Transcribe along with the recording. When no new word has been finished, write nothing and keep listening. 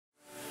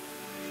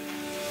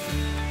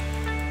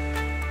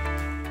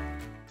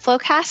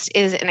FloQast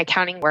is an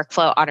accounting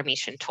workflow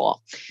automation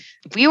tool.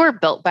 We were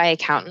built by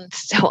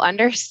accountants, so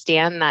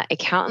understand that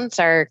accountants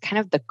are kind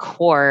of the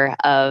core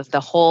of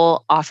the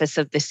whole office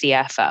of the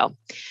CFO.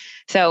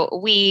 So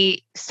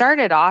we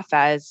started off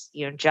as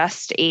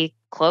just a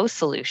close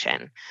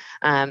solution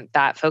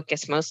that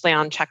focused mostly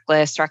on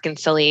checklists,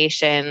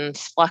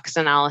 reconciliations, flux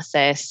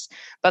analysis,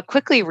 but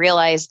quickly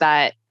realized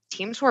that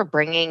teams were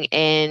bringing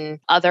in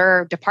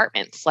other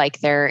departments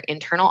like their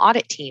internal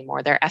audit team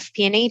or their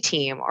FP&A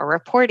team or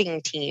reporting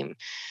team.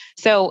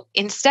 So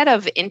instead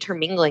of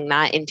intermingling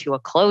that into a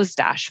closed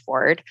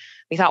dashboard,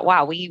 we thought,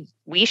 wow,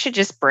 we should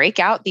just break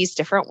out these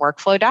different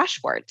workflow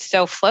dashboards.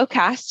 So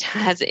FloQast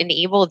has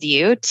enabled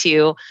you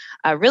to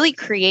really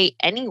create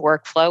any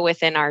workflow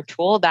within our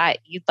tool that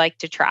you'd like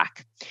to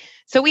track.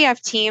 So we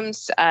have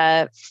teams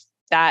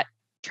that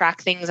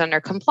track things under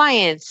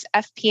compliance,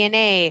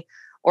 FP&A,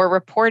 or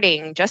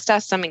reporting, just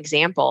as some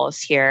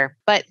examples here.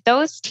 But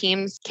those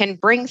teams can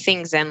bring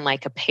things in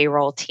like a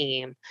payroll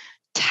team,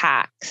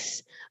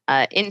 tax,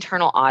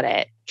 internal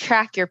audit,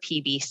 track your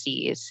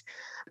PBCs.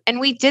 And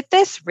we did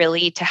this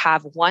really to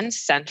have one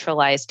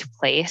centralized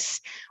place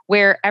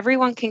where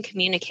everyone can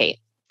communicate.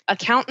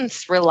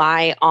 Accountants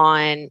rely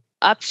on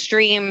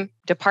upstream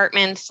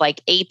departments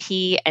like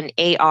AP and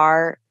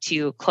AR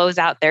to close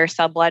out their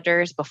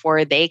subledgers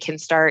before they can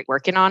start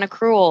working on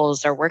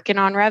accruals or working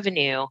on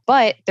revenue.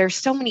 But there's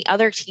so many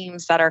other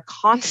teams that are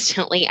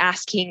constantly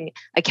asking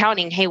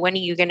accounting, hey, when are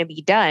you going to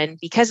be done?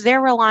 Because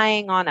they're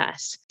relying on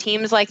us.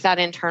 Teams like that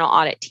internal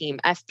audit team,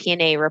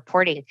 FP&A,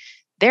 reporting,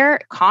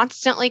 they're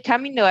constantly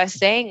coming to us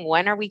saying,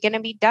 when are we going to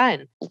be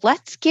done?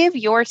 Let's give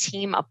your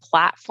team a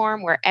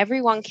platform where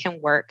everyone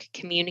can work,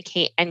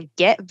 communicate, and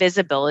get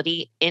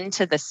visibility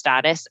into the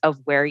status of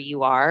where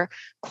you are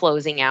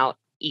closing out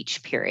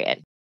each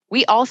period.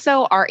 We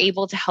also are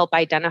able to help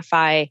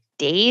identify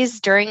days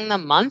during the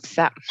month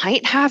that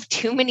might have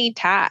too many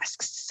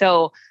tasks.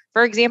 So,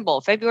 for example,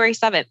 February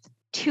 7th,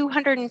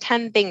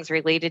 210 things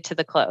related to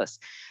the close.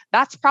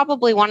 That's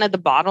probably one of the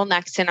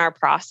bottlenecks in our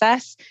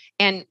process.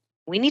 And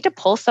we need to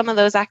pull some of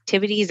those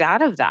activities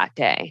out of that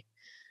day.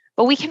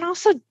 But we can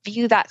also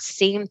view that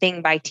same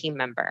thing by team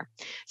member.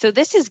 So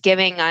this is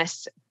giving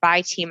us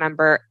by team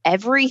member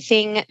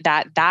everything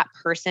that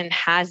person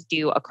has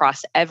due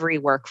across every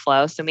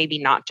workflow. So maybe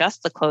not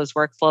just the close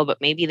workflow,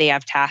 but maybe they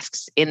have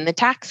tasks in the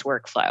tax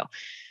workflow.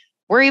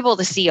 We're able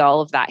to see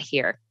all of that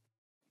here.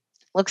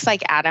 Looks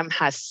like Adam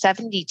has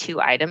 72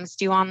 items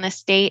due on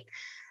this date.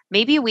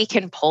 Maybe we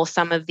can pull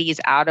some of these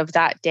out of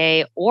that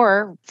day,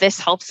 or this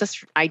helps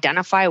us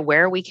identify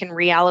where we can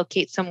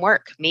reallocate some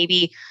work.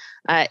 Maybe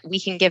we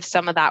can give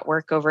some of that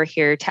work over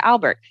here to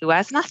Albert, who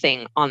has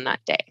nothing on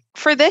that day.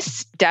 For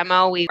this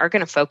demo, we are going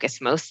to focus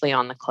mostly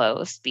on the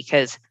close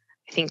because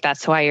I think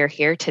that's why you're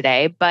here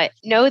today. But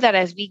know that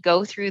as we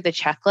go through the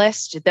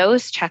checklist,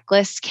 those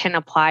checklists can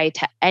apply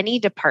to any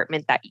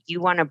department that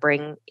you want to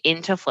bring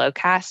into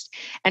FloQast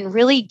and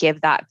really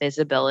give that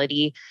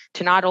visibility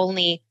to not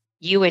only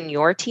you and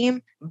your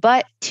team,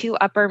 but to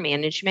upper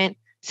management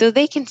so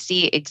they can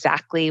see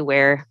exactly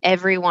where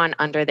everyone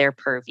under their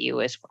purview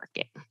is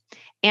working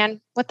and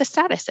what the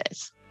status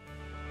is.